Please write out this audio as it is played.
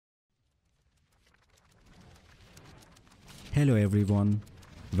Hello everyone,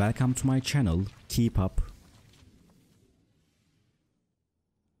 welcome to my channel, keep up.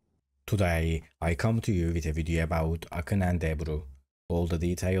 Today I come to you with a video about Akin and Ebru. All the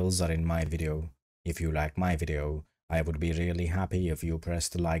details are in my video. If you like my video, I would be really happy if you press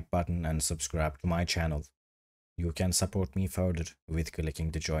the like button and subscribe to my channel. You can support me further with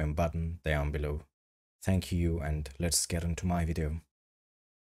clicking the join button down below. Thank you and let's get into my video.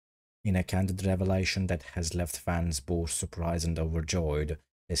 In a candid revelation that has left fans both surprised and overjoyed,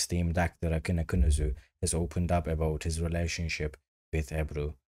 esteemed actor Akinozu has opened up about his relationship with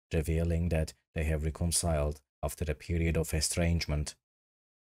Ebru, revealing that they have reconciled after a period of estrangement.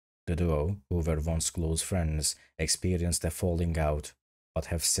 The duo, who were once close friends, experienced a falling out, but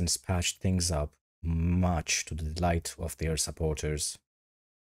have since patched things up, much to the delight of their supporters.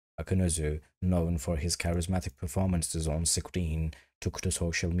 Akinozu, known for his charismatic performances on screen, took to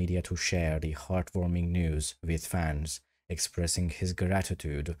social media to share the heartwarming news with fans, expressing his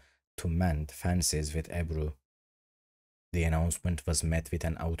gratitude to mend fancies with Ebru. The announcement was met with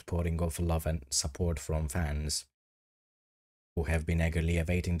an outpouring of love and support from fans, who have been eagerly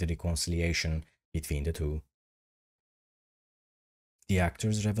awaiting the reconciliation between the two. The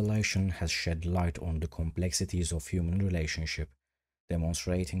actor's revelation has shed light on the complexities of human relationship,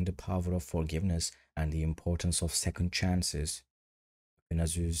 demonstrating the power of forgiveness and the importance of second chances.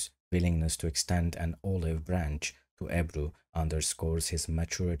 Akinozu's willingness to extend an olive branch to Ebru underscores his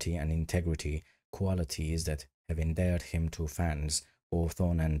maturity and integrity, qualities that have endeared him to fans both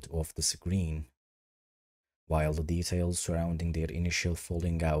on and off the screen. While the details surrounding their initial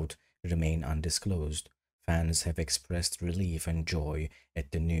falling out remain undisclosed, fans have expressed relief and joy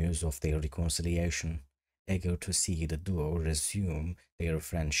at the news of their reconciliation, eager to see the duo resume their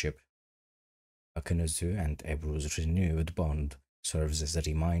friendship. Akinozu and Ebru's renewed bond serves as a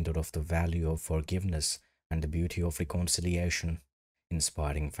reminder of the value of forgiveness and the beauty of reconciliation,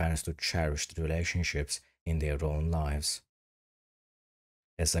 inspiring fans to cherish the relationships in their own lives.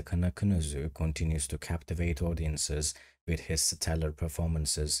 As Akinozu continues to captivate audiences with his stellar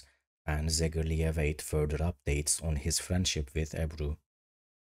performances, fans eagerly await further updates on his friendship with Ebru.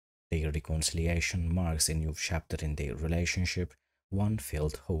 Their reconciliation marks a new chapter in their relationship, one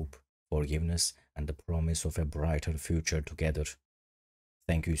filled hope, forgiveness, and the promise of a brighter future together.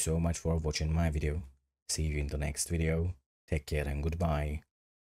 Thank you so much for watching my video. See you in the next video. Take care and goodbye.